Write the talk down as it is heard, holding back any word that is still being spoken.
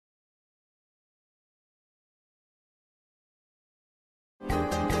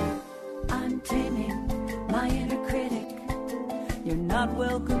I'm taming my inner critic. You're not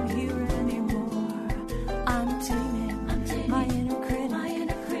welcome here anymore. I'm taming my inner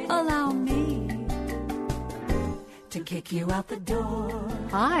critic. Allow me to kick you out the door.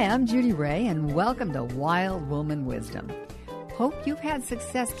 Hi, I'm Judy Ray, and welcome to Wild Woman Wisdom. Hope you've had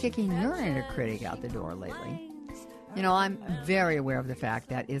success kicking your inner critic out the door lately. You know, I'm very aware of the fact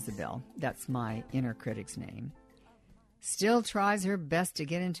that Isabel, that's my inner critic's name, still tries her best to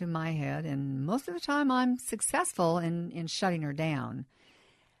get into my head, and most of the time I'm successful in shutting her down.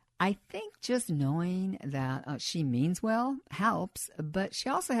 I think just knowing that she means well helps, but she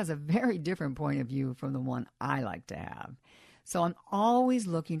also has a very different point of view from the one I like to have. So I'm always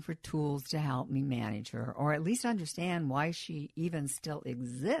looking for tools to help me manage her, or at least understand why she even still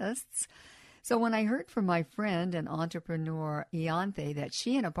exists. So when I heard from my friend and entrepreneur Ianthe that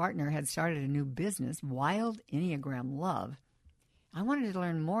she and a partner had started a new business, Wild Enneagram Love, I wanted to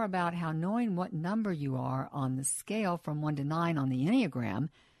learn more about how knowing what number you are on the scale from 1 to 9 on the Enneagram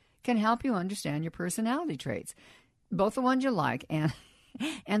can help you understand your personality traits, both the ones you like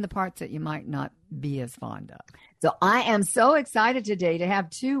and the parts that you might not be as fond of. So I am so excited today to have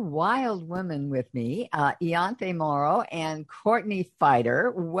two wild women with me, Ianthe Morrow and Courtney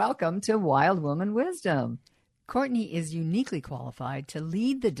Fighter. Welcome to Wild Woman Wisdom. Courtney is uniquely qualified to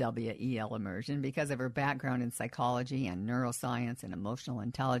lead the WEL immersion because of her background in psychology and neuroscience and emotional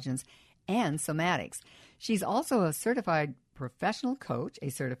intelligence and somatics. She's also a certified professional coach, a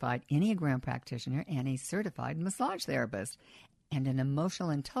certified Enneagram practitioner, and a certified massage therapist, and an emotional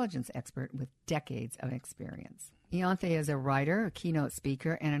intelligence expert with decades of experience. Ianthe is a writer, a keynote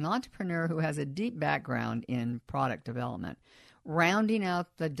speaker, and an entrepreneur who has a deep background in product development, rounding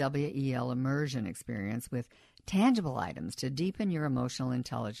out the WEL immersion experience with tangible items to deepen your emotional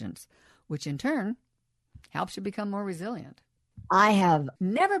intelligence, which in turn helps you become more resilient. I have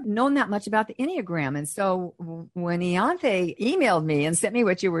never known that much about the Enneagram. And so when Ianthe emailed me and sent me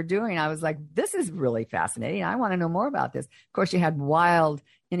what you were doing, I was like, this is really fascinating. I want to know more about this. Of course, you had Wild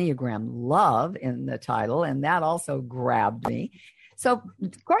Enneagram Love in the title, and that also grabbed me. So,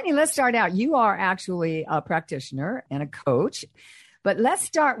 Courtney, let's start out. You are actually a practitioner and a coach, but let's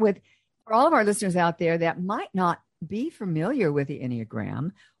start with, for all of our listeners out there that might not be familiar with the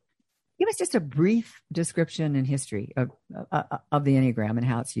Enneagram, give us just a brief description and history of the Enneagram and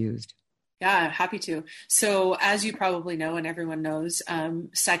how it's used. Yeah, happy to. So as you probably know, and everyone knows,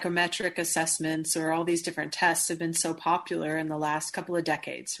 psychometric assessments or all these different tests have been so popular in the last couple of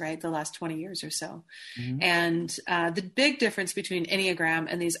decades, right? The last 20 years or so. Mm-hmm. And the big difference between Enneagram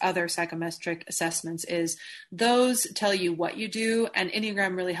and these other psychometric assessments is those tell you what you do, and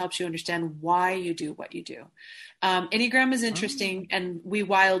Enneagram really helps you understand why you do what you do. Enneagram is interesting, and we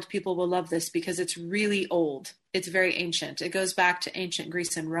wild people will love this because it's really old. It's very ancient. It goes back to ancient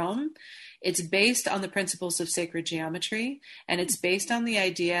Greece and Rome. It's based on the principles of sacred geometry, and it's based on the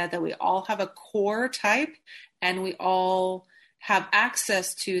idea that we all have a core type, and we all have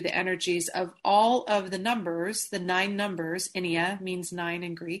access to the energies of all of the numbers, the 9 numbers. Ennea means 9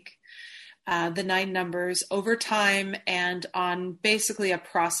 in Greek. The 9 numbers over time and on basically a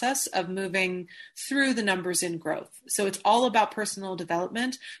process of moving through the numbers in growth. So it's all about personal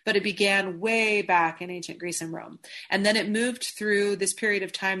development, but it began way back in ancient Greece and Rome. And then it moved through this period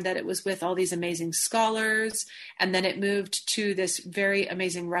of time that it was with all these amazing scholars. And then it moved to this very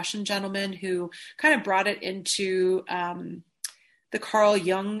amazing Russian gentleman who kind of brought it into the Carl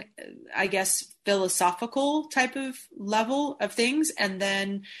Jung, I guess, philosophical type of level of things. And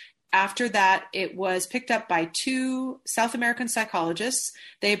then after that, it was picked up by 2 South American psychologists.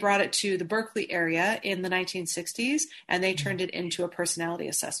 They brought it to the Berkeley area in the 1960s, and they turned it into a personality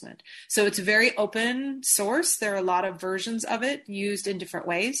assessment. So it's very open source. There are a lot of versions of it used in different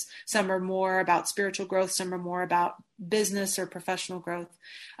ways. Some are more about spiritual growth. Some are more about business or professional growth.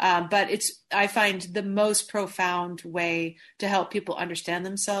 But I find the most profound way to help people understand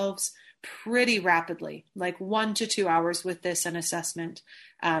themselves pretty rapidly, like 1 to 2 hours with this and assessment.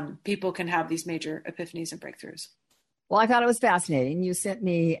 People can have these major epiphanies and breakthroughs. Well, I thought it was fascinating. You sent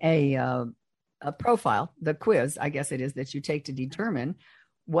me a profile, the quiz, I guess it is, that you take to determine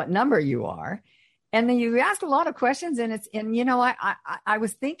what number you are. And then you asked a lot of questions, and I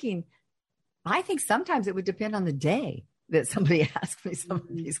was thinking, I think sometimes it would depend on the day that somebody asks me some of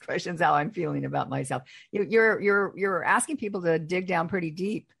these questions, how I'm feeling about myself. You're asking people to dig down pretty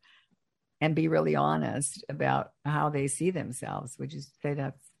deep and be really honest about how they see themselves. Would you say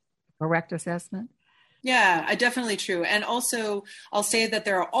that's a correct assessment? Yeah, definitely true. And also, I'll say that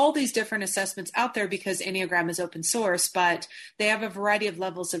there are all these different assessments out there because Enneagram is open source, but they have a variety of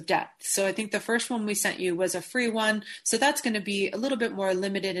levels of depth. So I think the first one we sent you was a free one. So that's going to be a little bit more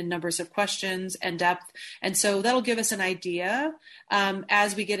limited in numbers of questions and depth. And so that'll give us an idea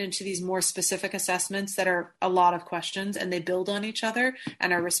as we get into these more specific assessments that are a lot of questions and they build on each other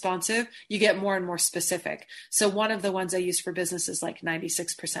and are responsive. You get more and more specific. So one of the ones I use for business is like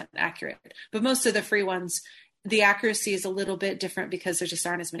 96% accurate, but most of the free ones, the accuracy is a little bit different because there just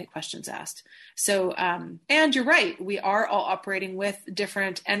aren't as many questions asked. So, and you're right, we are all operating with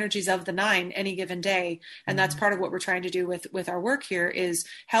different energies of the 9 any given day. And that's part of what we're trying to do with our work here is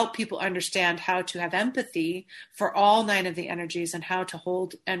help people understand how to have empathy for all 9 of the energies and how to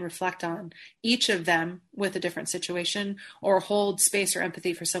hold and reflect on each of them with a different situation or hold space or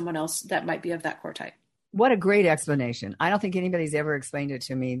empathy for someone else that might be of that core type. What a great explanation. I don't think anybody's ever explained it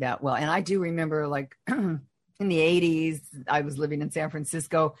to me that well. And I do remember like in the 80s, I was living in San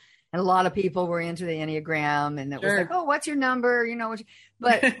Francisco and a lot of people were into the Enneagram and it was like, oh, what's your number? You know,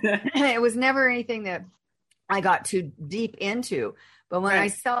 but it was never anything that I got too deep into. But when I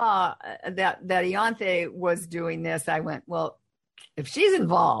saw that Ianthe was doing this, I went, well, if she's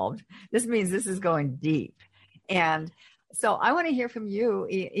involved, this means this is going deep. And so I want to hear from you,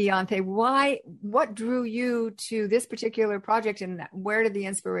 Ianthe. What drew you to this particular project and where did the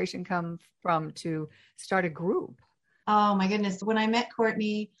inspiration come from to start a group? Oh my goodness. When I met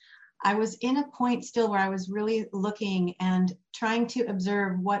Courtney, I was in a point still where I was really looking and trying to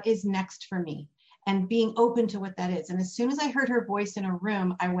observe what is next for me and being open to what that is. And as soon as I heard her voice in a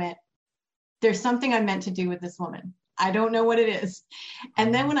room, I went, there's something I'm meant to do with this woman. I don't know what it is.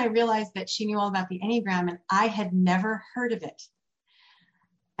 And then when I realized that she knew all about the Enneagram and I had never heard of it.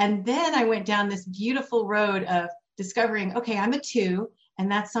 And then I went down this beautiful road of discovering, okay, I'm a 2,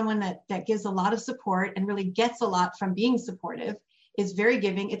 and that's someone that gives a lot of support and really gets a lot from being supportive, is very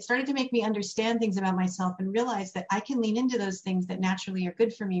giving. It started to make me understand things about myself and realize that I can lean into those things that naturally are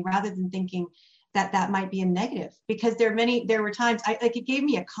good for me rather than thinking that might be a negative, because there were times it gave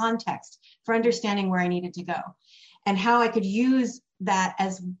me a context for understanding where I needed to go. And how I could use that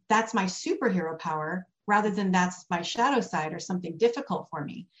as that's my superhero power rather than that's my shadow side or something difficult for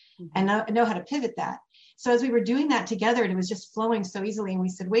me. And know how to pivot that. So as we were doing that together, and it was just flowing so easily, and we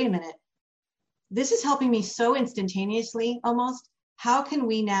said, wait a minute, this is helping me so instantaneously almost. How can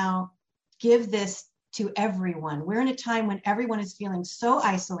we now give this to everyone? We're in a time when everyone is feeling so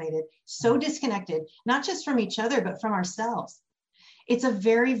isolated, so disconnected, not just from each other, but from ourselves. It's a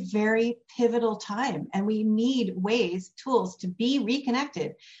very, very pivotal time, and we need tools to be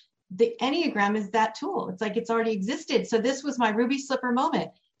reconnected. The Enneagram is that tool. It's like it's already existed. So this was my ruby slipper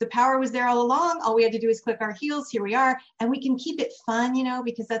moment. The power was there all along. All we had to do is click our heels. Here we are. And we can keep it fun,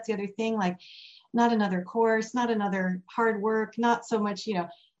 because that's the other thing, like not another course, not another hard work, not so much,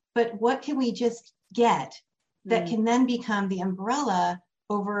 but what can we just get that can then become the umbrella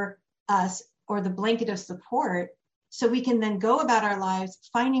over us or the blanket of support, so we can then go about our lives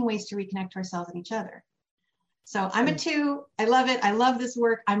finding ways to reconnect to ourselves and each other. So I'm a 2. I love it. I love this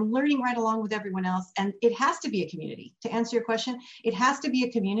work. I'm learning right along with everyone else. And it has to be a community. To answer your question, it has to be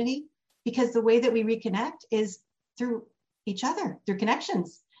a community because the way that we reconnect is through each other, through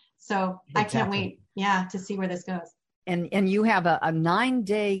connections. So exactly. I can't wait, to see where this goes. And you have a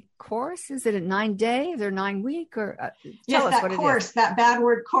 9-day course. Is it a 9 days or 9 week or yes, that course, that bad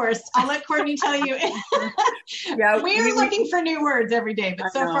word course. I'll let Courtney tell you. We are looking for new words every day,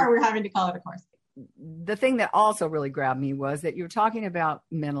 but so far we're having to call it a course. The thing that also really grabbed me was that you were talking about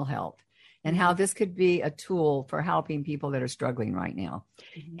mental health and how this could be a tool for helping people that are struggling right now.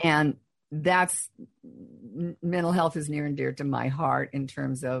 And mental health is near and dear to my heart in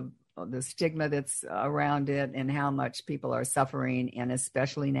terms of the stigma that's around it and how much people are suffering, and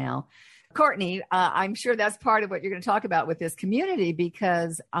especially now. Courtney, I'm sure that's part of what you're going to talk about with this community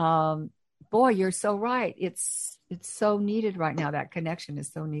because, boy, you're so right. It's so needed right now. That connection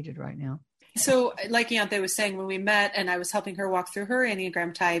is so needed right now. So like Ianthe was saying, when we met and I was helping her walk through her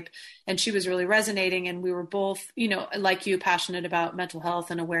Enneagram type and she was really resonating, and we were both, like you, passionate about mental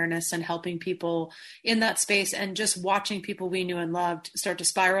health and awareness and helping people in that space and just watching people we knew and loved start to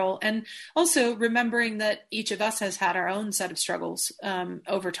spiral. And also remembering that each of us has had our own set of struggles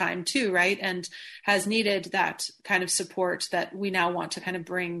over time too, right? And has needed that kind of support that we now want to kind of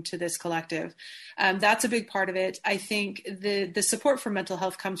bring to this collective. That's a big part of it. I think the support for mental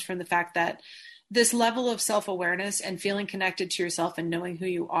health comes from the fact that this level of self-awareness and feeling connected to yourself and knowing who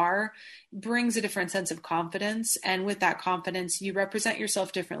you are brings a different sense of confidence. And with that confidence, you represent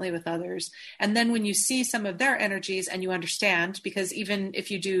yourself differently with others. And then when you see some of their energies and you understand, because even if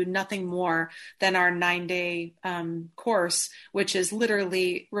you do nothing more than our 9-day course, which is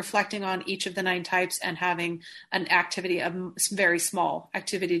literally reflecting on each of the 9 types and having an activity, a very small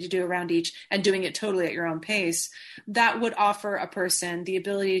activity to do around each and doing it totally at your own pace, that would offer a person the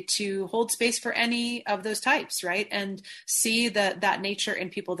ability to hold space for any of those types, right? And see that nature in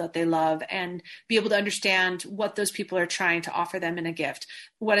people that they love and be able to understand what those people are trying to offer them in a gift.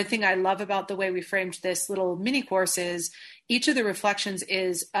 What I think I love about the way we framed this little mini course is each of the reflections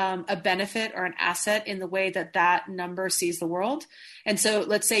is a benefit or an asset in the way that number sees the world. And so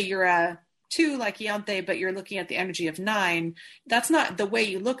let's say you're a 2 like Ianthe, but you're looking at the energy of 9. That's not the way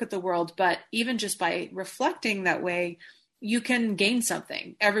you look at the world, but even just by reflecting that way, you can gain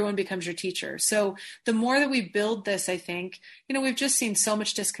something. Everyone becomes your teacher. So the more that we build this, I think, we've just seen so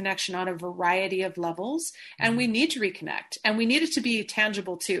much disconnection on a variety of levels, and we need to reconnect, and we need it to be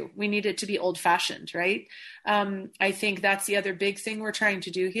tangible too. We need it to be old fashioned, right? I think that's the other big thing we're trying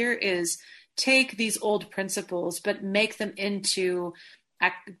to do here is take these old principles, but make them into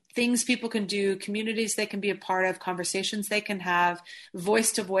things people can do, communities they can be a part of, conversations they can have,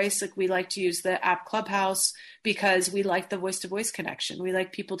 voice to voice. Like we like to use the app Clubhouse because we like the voice to voice connection. We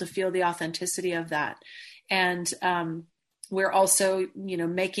like people to feel the authenticity of that. And we're also,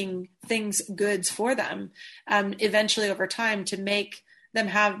 making things goods for them eventually over time to make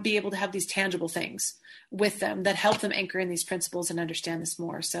them be able to have these tangible things with them that help them anchor in these principles and understand this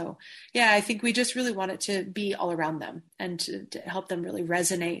more. So yeah, I think we just really want it to be all around them and to help them really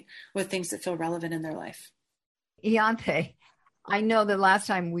resonate with things that feel relevant in their life. Ianthe, I know that last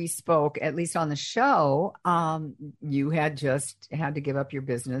time we spoke, at least on the show, you had just had to give up your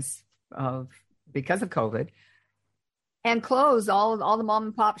business because of COVID and close. All the mom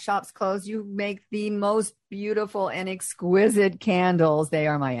and pop shops closed. You make the most beautiful and exquisite candles. They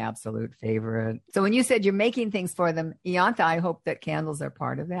are my absolute favorite. So when you said you're making things for them, Ianthe, I hope that candles are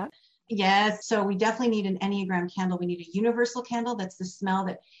part of that. Yes. So we definitely need an Enneagram candle. We need a universal candle. That's the smell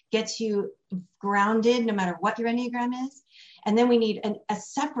that gets you grounded no matter what your Enneagram is. And then we need a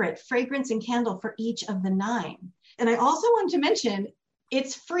separate fragrance and candle for each of the 9. And I also wanted to mention,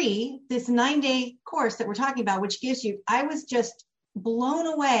 it's free, this 9-day course that we're talking about, which gives you, I was just blown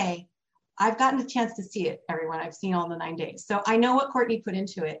away. I've gotten a chance to see it, everyone. I've seen all the 9 days. So I know what Courtney put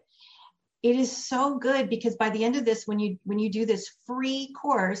into it. It is so good because by the end of this, when you do this free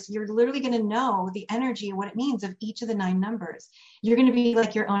course, you're literally going to know the energy and what it means of each of the 9 numbers. You're going to be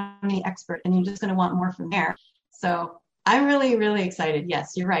like your own expert and you're just going to want more from there. So I'm really, really excited.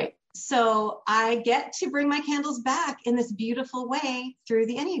 Yes, you're right. So I get to bring my candles back in this beautiful way through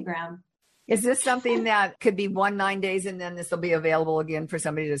the Enneagram. Is this something that could be 9 days and then this will be available again for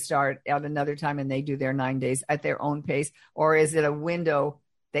somebody to start at another time and they do their 9 days at their own pace? Or is it a window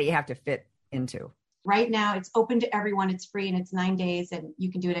that you have to fit into? Right now, it's open to everyone. It's free and it's 9 days and you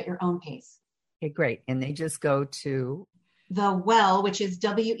can do it at your own pace. Okay, great. And they just go to the Well, which is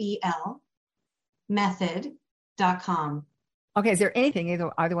WEL method.com. Okay, is there anything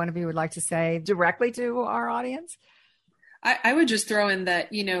either one of you would like to say directly to our audience? I would just throw in that,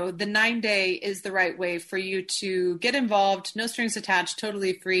 the 9-day is the right way for you to get involved, no strings attached,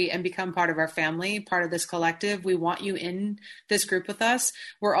 totally free, and become part of our family, part of this collective. We want you in this group with us.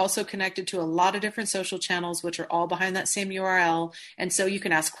 We're also connected to a lot of different social channels, which are all behind that same URL. And so you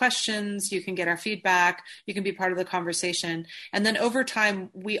can ask questions, you can get our feedback, you can be part of the conversation. And then over time,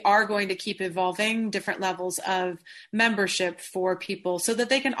 we are going to keep evolving different levels of membership for people so that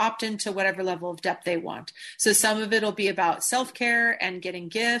they can opt into whatever level of depth they want. So some of it will be about self-care and getting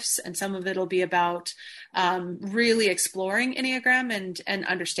gifts, and some of it will be about really exploring Enneagram and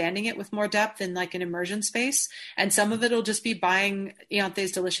understanding it with more depth in like an immersion space. And some of it will just be buying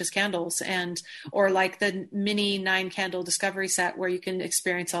Ianthe's delicious candles or like the mini 9 candle discovery set where you can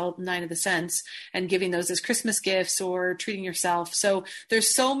experience all 9 of the scents and giving those as Christmas gifts or treating yourself. So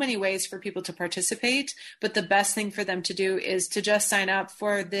there's so many ways for people to participate, but the best thing for them to do is to just sign up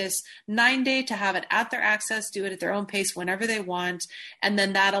for this 9-day to have it at their access, do it at their own pace whenever they want. And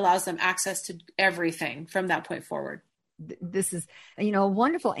then that allows them access to everything from that point forward. This is, a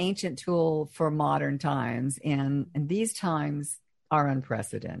wonderful ancient tool for modern times. And these times are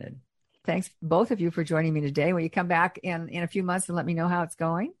unprecedented. Thanks, both of you, for joining me today. Will you come back in a few months and let me know how it's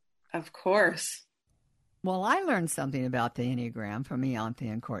going? Of course. Well, I learned something about the Enneagram from Ianthe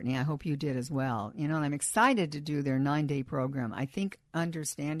and Courtney. I hope you did as well. And I'm excited to do their 9-day program. I think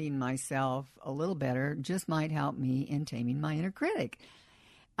understanding myself a little better just might help me in taming my inner critic.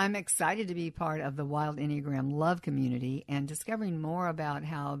 I'm excited to be part of the Wild Enneagram Love community and discovering more about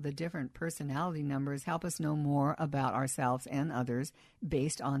how the different personality numbers help us know more about ourselves and others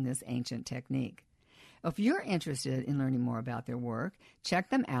based on this ancient technique. If you're interested in learning more about their work, check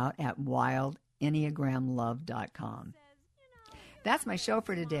them out at wildenneagramlove.com. That's my show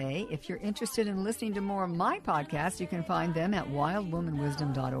for today. If you're interested in listening to more of my podcasts, you can find them at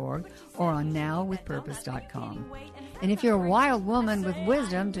wildwomanwisdom.org or on nowwithpurpose.com. And if you're a wild woman with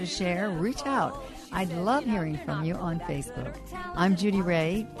wisdom to share, reach out. I'd love hearing from you on Facebook. I'm Judy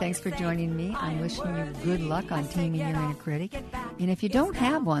Ray. Thanks for joining me. I'm wishing you good luck on taming your inner critic. And if you don't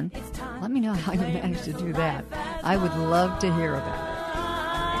have one, let me know how you managed to do that. I would love to hear about it.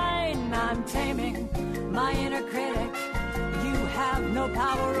 I'm taming my inner critic. You have no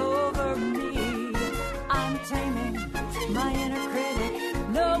power over me. I'm taming my inner critic,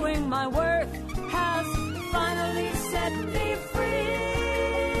 knowing my worth.